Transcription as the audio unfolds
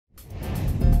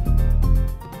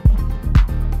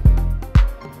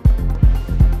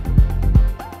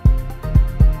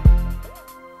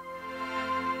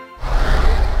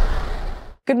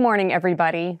Good morning,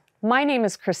 everybody. My name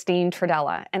is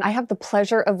Trodella, and I have the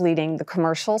pleasure of leading the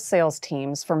commercial sales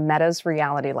teams for Meta's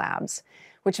Reality Labs,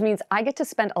 which means I get to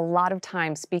spend a lot of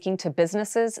time speaking to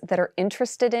businesses that are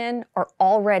interested in or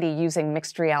already using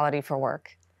mixed reality for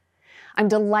work. I'm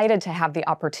delighted to have the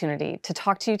opportunity to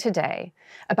talk to you today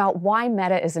about why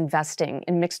Meta is investing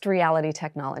in mixed reality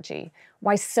technology,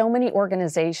 why so many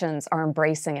organizations are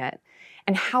embracing it,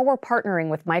 and how we're partnering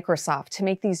with Microsoft to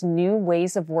make these new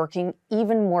ways of working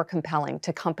even more compelling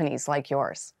to companies like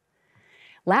yours.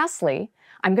 Lastly,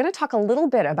 I'm going to talk a little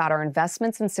bit about our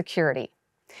investments in security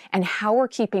and how we're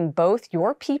keeping both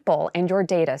your people and your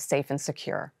data safe and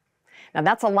secure. Now,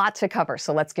 that's a lot to cover,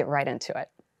 so let's get right into it.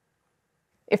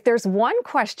 If there's one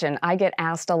question I get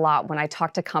asked a lot when I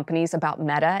talk to companies about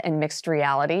Meta and mixed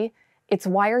reality, it's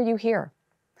why are you here?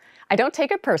 I don't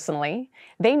take it personally.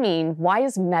 They mean, why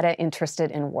is Meta interested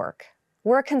in work?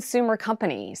 We're a consumer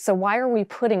company, so why are we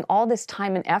putting all this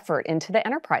time and effort into the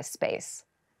enterprise space?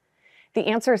 The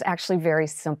answer is actually very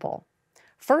simple.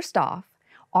 First off,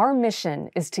 our mission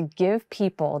is to give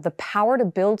people the power to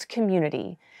build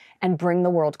community and bring the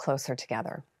world closer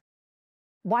together.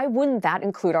 Why wouldn't that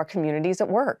include our communities at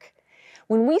work?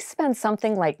 When we spend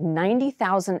something like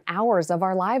 90,000 hours of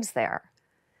our lives there,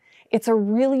 it's a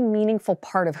really meaningful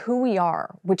part of who we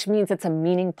are, which means it's a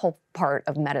meaningful part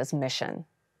of Meta's mission.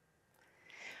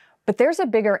 But there's a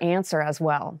bigger answer as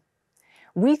well.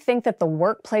 We think that the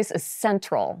workplace is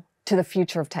central to the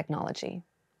future of technology.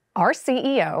 Our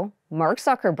CEO, Mark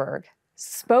Zuckerberg,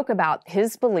 spoke about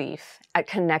his belief at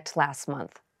Connect last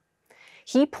month.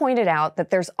 He pointed out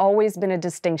that there's always been a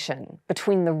distinction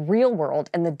between the real world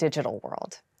and the digital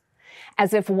world,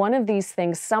 as if one of these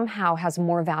things somehow has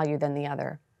more value than the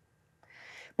other.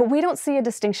 But we don't see a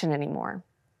distinction anymore,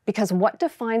 because what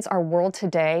defines our world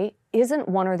today isn't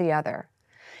one or the other.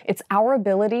 It's our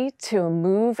ability to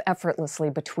move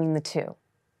effortlessly between the two.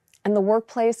 And the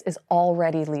workplace is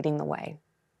already leading the way.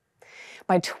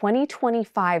 By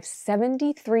 2025,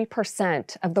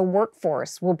 73% of the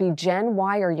workforce will be Gen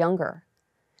Y or younger.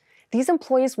 These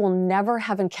employees will never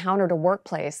have encountered a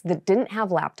workplace that didn't have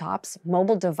laptops,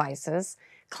 mobile devices,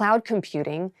 cloud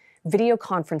computing, video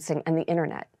conferencing, and the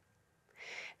internet.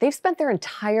 They've spent their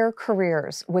entire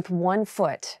careers with one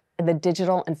foot in the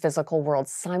digital and physical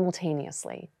worlds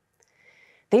simultaneously.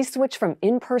 They switch from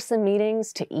in-person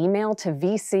meetings to email to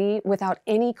VC without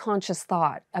any conscious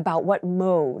thought about what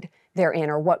mode they're in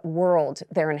or what world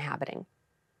they're inhabiting.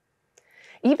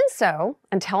 Even so,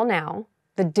 until now,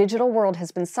 the digital world has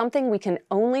been something we can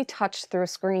only touch through a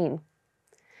screen.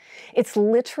 It's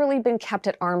literally been kept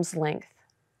at arm's length.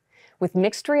 With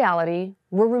mixed reality,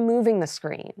 we're removing the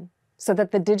screen so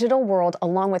that the digital world,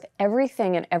 along with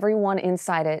everything and everyone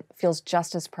inside it, feels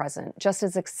just as present, just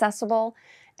as accessible,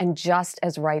 and just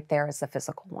as right there as the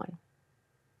physical one.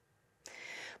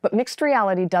 But mixed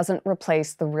reality doesn't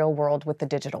replace the real world with the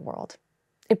digital world.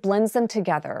 It blends them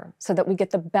together so that we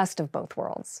get the best of both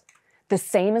worlds. The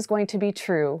same is going to be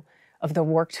true of the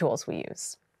work tools we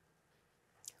use.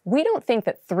 We don't think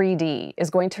that 3D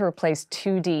is going to replace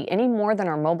 2D any more than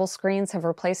our mobile screens have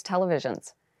replaced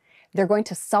televisions. They're going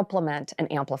to supplement and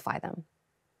amplify them.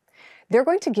 They're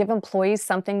going to give employees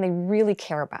something they really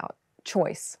care about,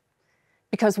 choice.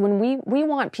 Because when we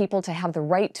want people to have the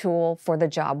right tool for the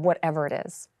job, whatever it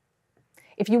is.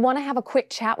 If you want to have a quick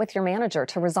chat with your manager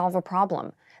to resolve a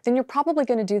problem, then you're probably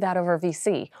going to do that over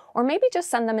VC, or maybe just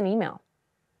send them an email.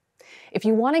 If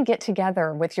you want to get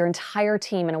together with your entire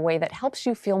team in a way that helps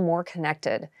you feel more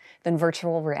connected, then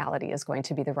virtual reality is going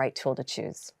to be the right tool to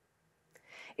choose.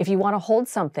 If you want to hold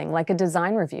something like a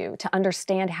design review to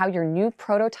understand how your new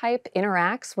prototype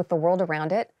interacts with the world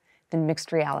around it, then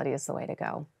mixed reality is the way to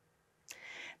go.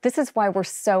 This is why we're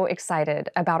so excited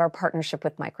about our partnership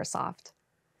with Microsoft.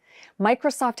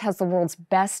 Microsoft has the world's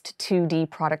best 2D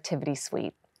productivity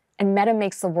suite, and Meta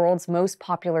makes the world's most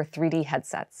popular 3D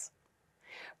headsets.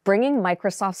 Bringing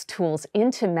Microsoft's tools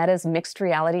into Meta's mixed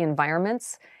reality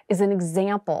environments is an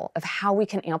example of how we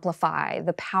can amplify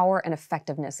the power and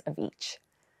effectiveness of each.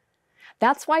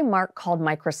 That's why Mark called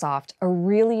Microsoft a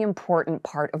really important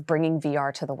part of bringing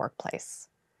VR to the workplace.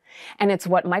 And it's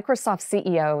what Microsoft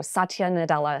CEO Satya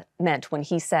Nadella meant when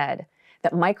he said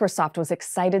that Microsoft was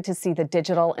excited to see the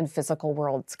digital and physical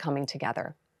worlds coming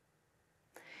together.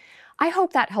 I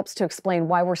hope that helps to explain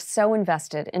why we're so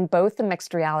invested in both the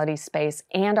mixed reality space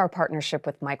and our partnership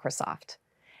with Microsoft.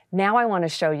 Now I want to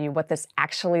show you what this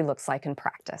actually looks like in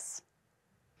practice.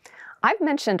 I've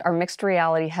mentioned our mixed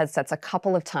reality headsets a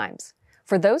couple of times.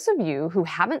 For those of you who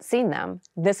haven't seen them,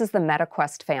 this is the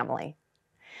MetaQuest family.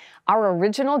 Our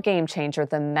original game changer,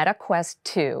 the MetaQuest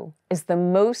 2, is the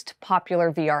most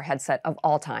popular VR headset of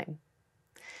all time.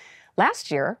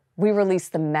 Last year, we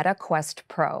released the Meta Quest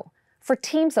Pro for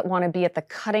teams that want to be at the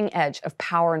cutting edge of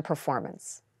power and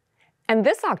performance. And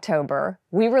this October,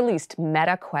 we released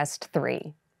Meta Quest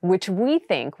 3, which we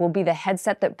think will be the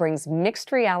headset that brings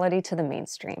mixed reality to the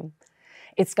mainstream.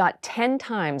 It's got 10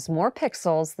 times more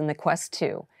pixels than the Quest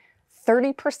 2,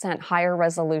 30% higher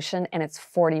resolution, and it's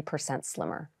 40%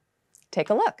 slimmer. Take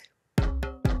a look.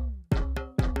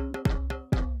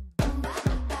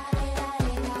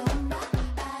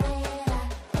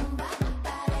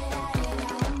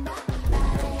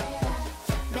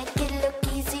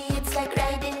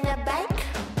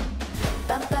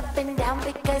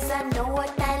 Because I know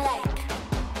what I like.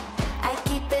 I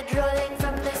keep it rolling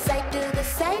from the side to the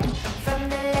side, from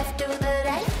the left to the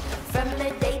right, from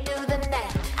the day to the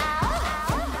night.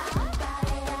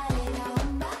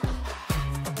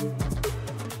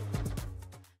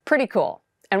 Pretty cool.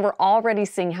 And we're already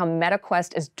seeing how Meta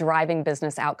Quest is driving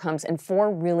business outcomes in 4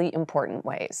 really important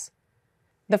ways.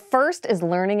 The first is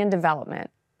learning and development.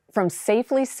 From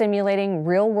safely simulating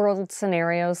real-world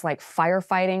scenarios like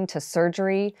firefighting to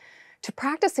surgery, to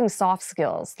practicing soft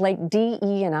skills like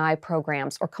DE&I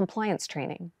programs or compliance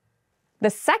training. The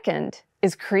second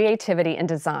is creativity and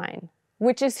design,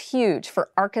 which is huge for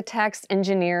architects,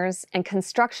 engineers, and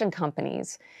construction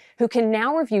companies who can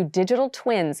now review digital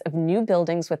twins of new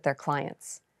buildings with their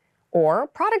clients. Or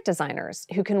product designers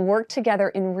who can work together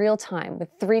in real time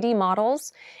with 3D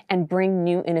models and bring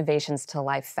new innovations to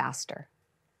life faster.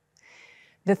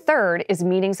 The third is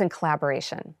meetings and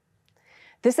collaboration.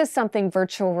 This is something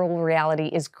virtual reality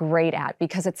is great at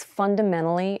because it's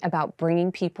fundamentally about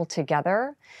bringing people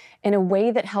together in a way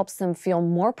that helps them feel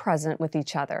more present with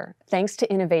each other, thanks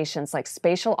to innovations like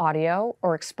spatial audio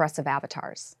or expressive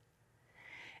avatars.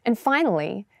 And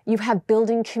finally, you have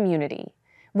building community,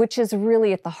 which is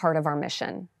really at the heart of our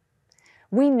mission.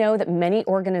 We know that many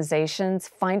organizations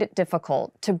find it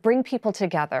difficult to bring people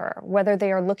together, whether they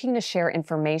are looking to share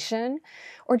information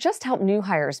or just help new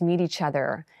hires meet each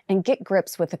other and get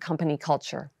grips with the company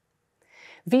culture.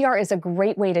 VR is a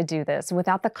great way to do this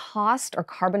without the cost or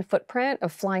carbon footprint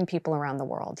of flying people around the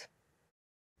world.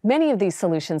 Many of these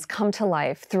solutions come to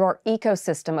life through our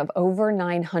ecosystem of over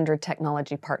 900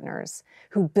 technology partners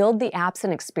who build the apps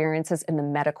and experiences in the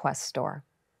Meta Quest store.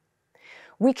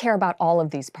 We care about all of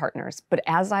these partners, but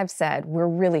as I've said, we're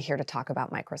really here to talk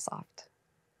about Microsoft.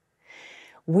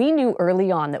 We knew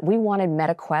early on that we wanted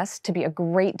Meta Quest to be a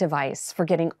great device for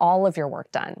getting all of your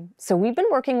work done. So we've been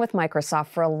working with Microsoft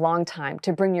for a long time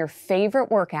to bring your favorite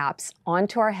work apps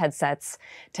onto our headsets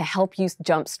to help you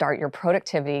jumpstart your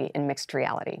productivity in mixed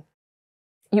reality.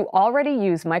 You already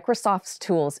use Microsoft's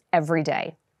tools every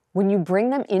day. When you bring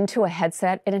them into a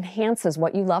headset, it enhances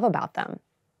what you love about them.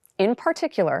 In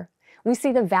particular, we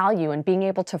see the value in being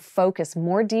able to focus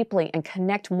more deeply and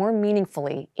connect more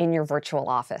meaningfully in your virtual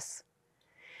office.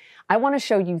 I want to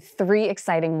show you 3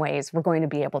 exciting ways we're going to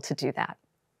be able to do that.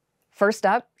 First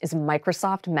up is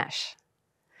Microsoft Mesh.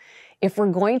 If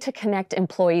we're going to connect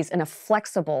employees in a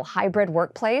flexible, hybrid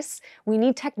workplace, we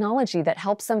need technology that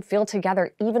helps them feel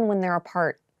together even when they're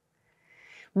apart.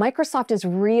 Microsoft is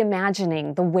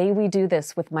reimagining the way we do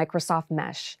this with Microsoft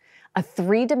Mesh, a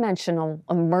 3-dimensional,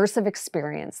 immersive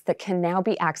experience that can now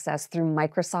be accessed through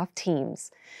Microsoft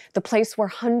Teams, the place where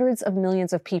hundreds of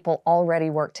millions of people already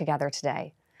work together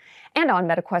today, and on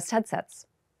Meta Quest headsets.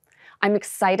 I'm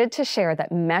excited to share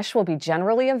that Mesh will be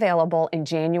generally available in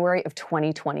January of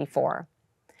 2024.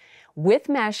 With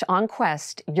Mesh on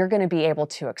Quest, you're going to be able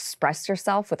to express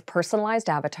yourself with personalized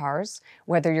avatars,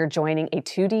 whether you're joining a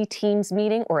 2D Teams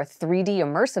meeting or a 3D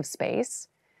immersive space.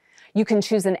 You can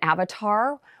choose an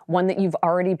avatar, one that you've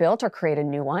already built, or create a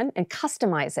new one, and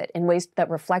customize it in ways that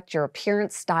reflect your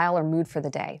appearance, style, or mood for the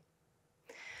day.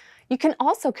 You can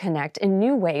also connect in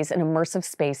new ways in immersive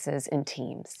spaces in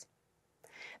Teams.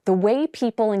 The way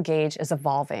people engage is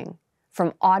evolving,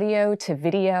 from audio to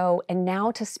video and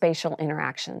now to spatial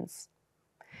interactions.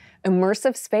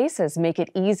 Immersive spaces make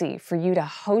it easy for you to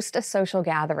host a social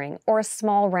gathering or a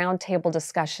small roundtable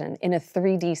discussion in a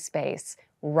 3D space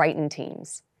right in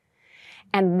Teams.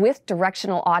 And with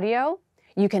directional audio,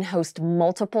 you can host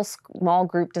multiple small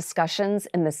group discussions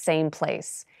in the same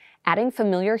place, adding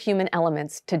familiar human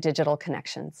elements to digital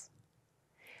connections.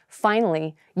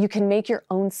 Finally, you can make your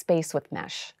own space with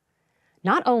Mesh.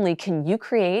 Not only can you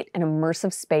create an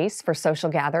immersive space for social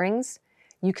gatherings,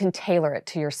 you can tailor it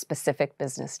to your specific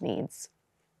business needs.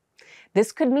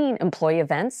 This could mean employee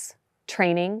events,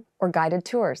 training, or guided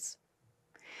tours.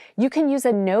 You can use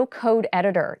a no-code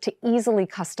editor to easily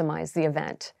customize the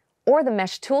event, or the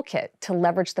Mesh Toolkit to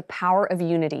leverage the power of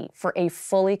Unity for a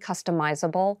fully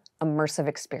customizable, immersive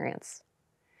experience.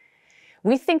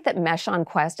 We think that Mesh on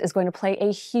Quest is going to play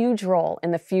a huge role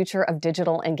in the future of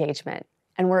digital engagement,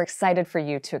 and we're excited for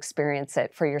you to experience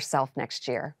it for yourself next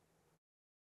year.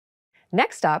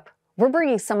 Next up, we're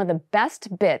bringing some of the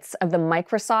best bits of the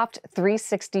Microsoft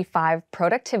 365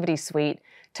 Productivity Suite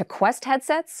to Quest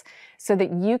headsets so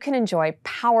that you can enjoy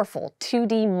powerful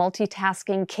 2D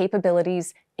multitasking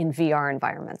capabilities in VR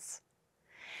environments.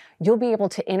 You'll be able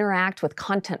to interact with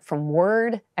content from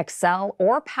Word, Excel,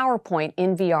 or PowerPoint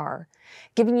in VR,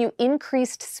 giving you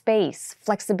increased space,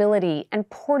 flexibility, and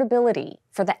portability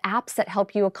for the apps that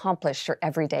help you accomplish your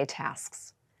everyday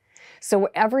tasks. So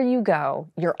wherever you go,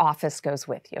 your office goes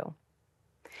with you.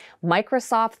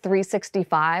 Microsoft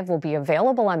 365 will be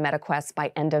available on MetaQuest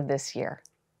by end of this year.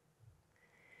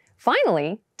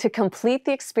 Finally, to complete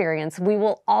the experience, we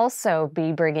will also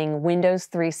be bringing Windows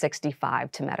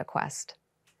 365 to MetaQuest.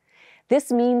 This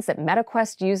means that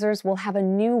MetaQuest users will have a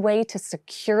new way to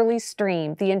securely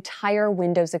stream the entire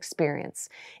Windows experience,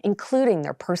 including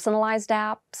their personalized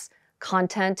apps,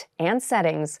 content, and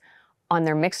settings on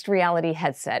their mixed reality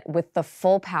headset with the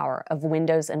full power of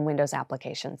Windows and Windows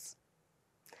applications.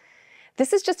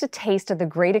 This is just a taste of the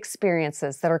great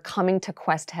experiences that are coming to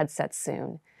Quest headsets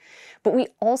soon. But we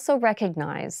also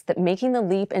recognize that making the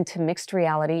leap into mixed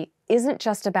reality isn't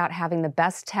just about having the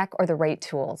best tech or the right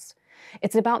tools.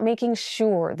 It's about making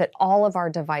sure that all of our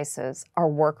devices are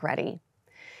work-ready.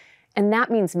 And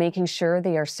that means making sure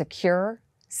they are secure,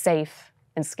 safe,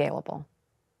 and scalable.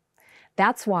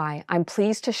 That's why I'm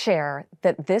pleased to share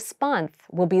that this month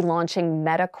we'll be launching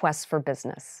MetaQuest for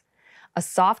Business, a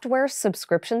software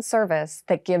subscription service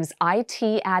that gives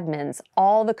IT admins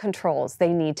all the controls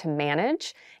they need to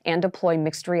manage and deploy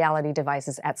mixed reality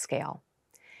devices at scale.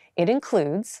 It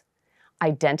includes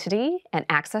identity and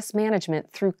access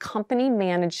management through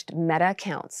company-managed Meta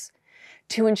accounts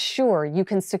to ensure you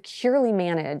can securely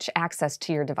manage access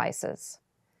to your devices.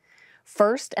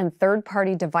 First and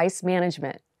third-party device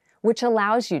management, which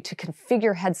allows you to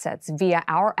configure headsets via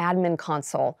our admin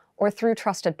console or through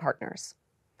trusted partners.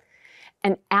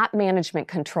 And app management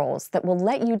controls that will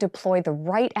let you deploy the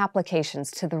right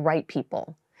applications to the right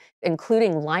people,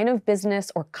 including line of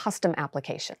business or custom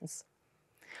applications,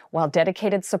 while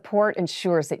dedicated support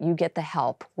ensures that you get the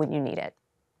help when you need it.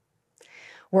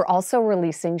 We're also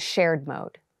releasing Shared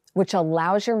Mode, which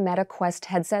allows your MetaQuest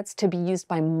headsets to be used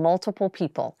by multiple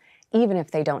people, even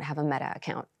if they don't have a Meta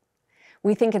account.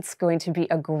 We think it's going to be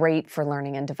a great for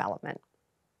learning and development.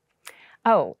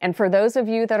 Oh, and for those of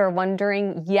you that are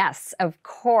wondering, yes, of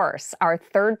course, our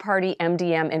third-party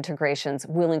MDM integrations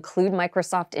will include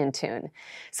Microsoft Intune.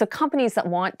 So companies that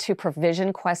want to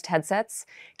provision Quest headsets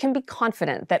can be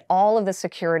confident that all of the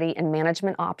security and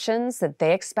management options that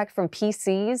they expect from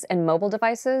PCs and mobile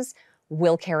devices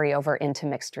will carry over into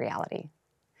mixed reality.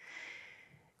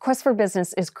 Quest for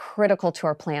Business is critical to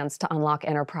our plans to unlock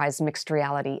enterprise mixed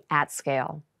reality at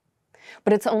scale.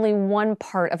 But it's only one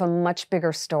part of a much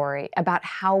bigger story about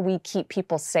how we keep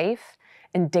people safe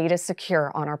and data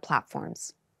secure on our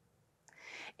platforms.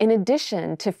 In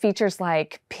addition to features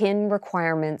like PIN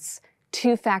requirements,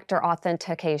 two-factor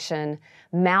authentication,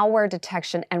 malware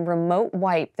detection, and remote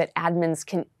wipe that admins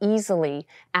can easily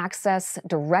access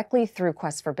directly through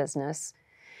Quest for Business,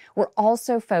 we're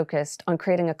also focused on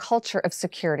creating a culture of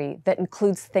security that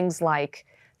includes things like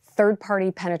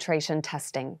third-party penetration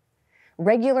testing,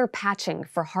 regular patching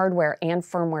for hardware and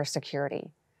firmware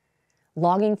security,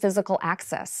 logging physical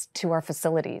access to our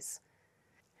facilities,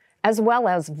 as well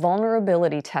as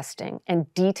vulnerability testing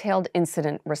and detailed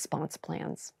incident response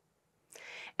plans.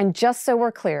 And just so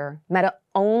we're clear, Meta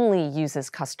only uses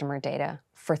customer data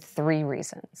for 3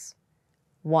 reasons.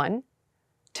 1,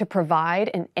 to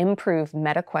provide and improve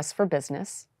MetaQuest for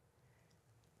Business.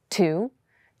 2,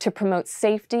 to promote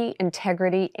safety,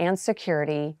 integrity, and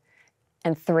security.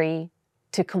 And 3,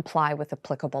 to comply with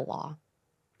applicable law.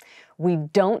 We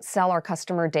don't sell our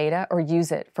customer data or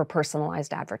use it for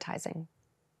personalized advertising.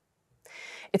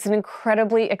 It's an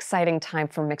incredibly exciting time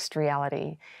for mixed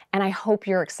reality, and I hope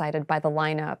you're excited by the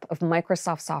lineup of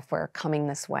Microsoft software coming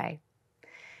this way.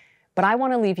 But I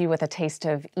want to leave you with a taste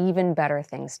of even better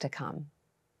things to come,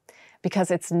 because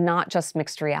it's not just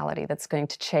mixed reality that's going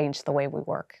to change the way we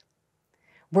work.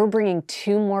 We're bringing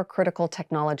 2 more critical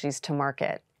technologies to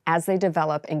market as they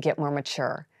develop and get more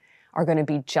mature, are going to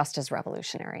be just as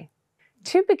revolutionary.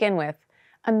 To begin with,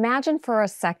 imagine for a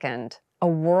second a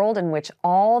world in which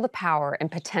all the power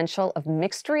and potential of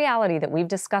mixed reality that we've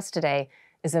discussed today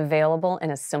is available in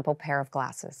a simple pair of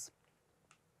glasses.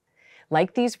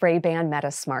 Like these Ray-Ban Meta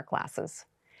smart glasses,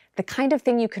 the kind of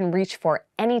thing you can reach for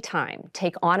anytime,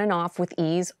 take on and off with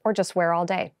ease, or just wear all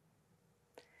day.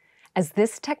 As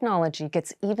this technology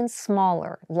gets even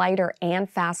smaller, lighter, and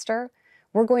faster,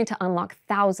 we're going to unlock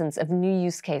thousands of new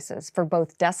use cases for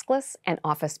both deskless and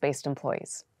office-based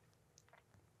employees.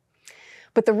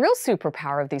 But the real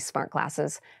superpower of these smart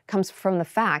glasses comes from the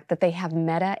fact that they have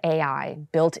Meta AI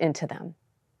built into them.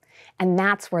 And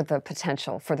that's where the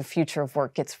potential for the future of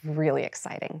work gets really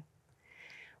exciting.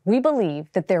 We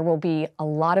believe that there will be a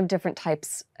lot of different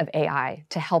types of AI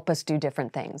to help us do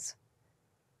different things.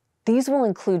 These will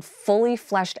include fully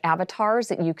fleshed avatars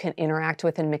that you can interact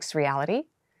with in mixed reality.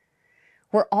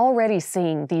 We're already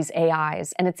seeing these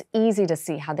AIs, and it's easy to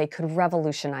see how they could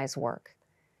revolutionize work.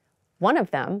 One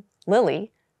of them,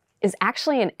 Lily, is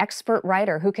actually an expert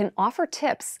writer who can offer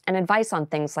tips and advice on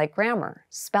things like grammar,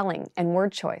 spelling, and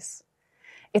word choice.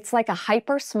 It's like a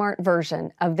hyper-smart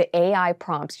version of the AI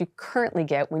prompts you currently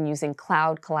get when using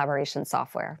cloud collaboration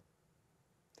software.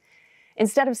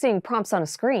 Instead of seeing prompts on a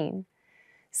screen,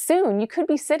 soon you could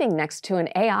be sitting next to an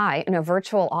AI in a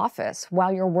virtual office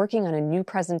while you're working on a new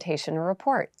presentation or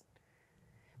report.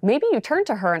 Maybe you turn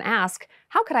to her and ask,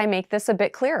 "How could I make this a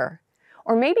bit clearer?"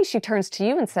 Or maybe she turns to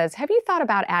you and says, "Have you thought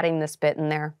about adding this bit in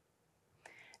there?"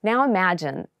 Now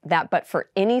imagine that, but for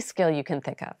any skill you can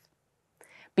think of.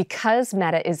 Because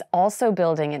Meta is also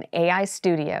building an AI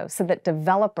studio so that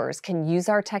developers can use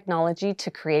our technology to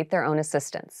create their own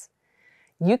assistants,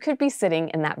 you could be sitting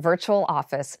in that virtual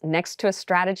office next to a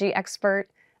strategy expert,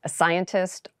 a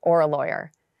scientist, or a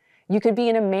lawyer. You could be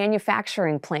in a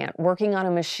manufacturing plant working on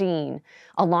a machine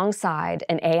alongside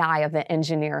an AI of the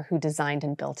engineer who designed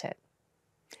and built it.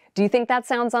 Do you think that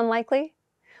sounds unlikely?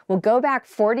 Well, go back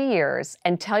 40 years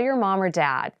and tell your mom or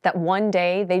dad that one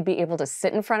day they'd be able to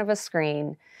sit in front of a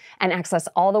screen and access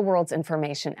all the world's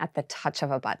information at the touch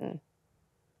of a button.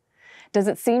 Does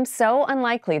it seem so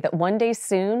unlikely that one day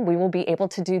soon we will be able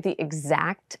to do the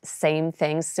exact same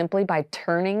thing simply by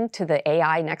turning to the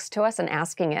AI next to us and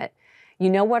asking it, "You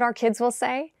know what our kids will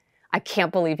say? I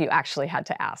can't believe you actually had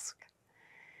to ask."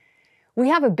 We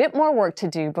have a bit more work to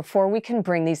do before we can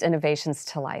bring these innovations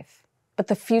to life, but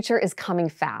the future is coming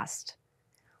fast.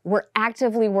 We're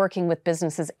actively working with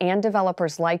businesses and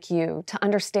developers like you to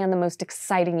understand the most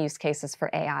exciting use cases for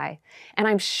AI, and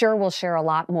I'm sure we'll share a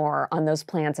lot more on those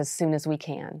plans as soon as we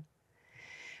can.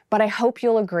 But I hope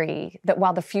you'll agree that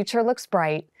while the future looks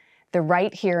bright, the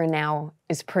right here and now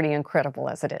is pretty incredible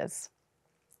as it is.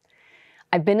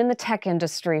 I've been in the tech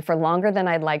industry for longer than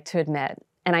I'd like to admit,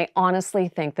 and I honestly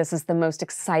think this is the most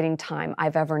exciting time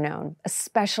I've ever known,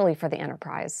 especially for the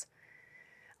enterprise.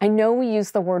 I know we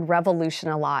use the word revolution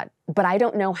a lot, but I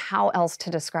don't know how else to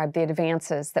describe the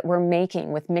advances that we're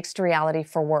making with mixed reality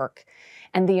for work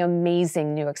and the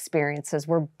amazing new experiences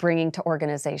we're bringing to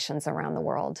organizations around the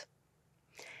world.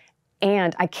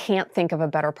 And I can't think of a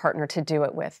better partner to do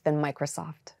it with than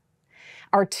Microsoft.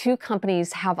 Our two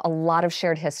companies have a lot of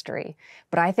shared history,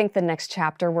 but I think the next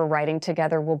chapter we're writing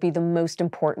together will be the most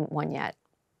important one yet.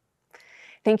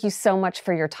 Thank you so much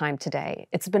for your time today.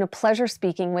 It's been a pleasure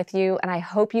speaking with you, and I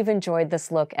hope you've enjoyed this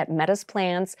look at Meta's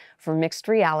plans for mixed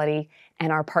reality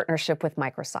and our partnership with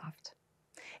Microsoft.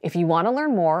 If you want to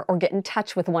learn more or get in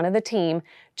touch with one of the team,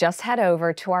 just head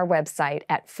over to our website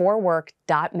at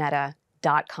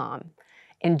forwork.meta.com.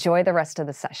 Enjoy the rest of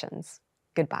the sessions.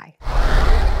 Goodbye.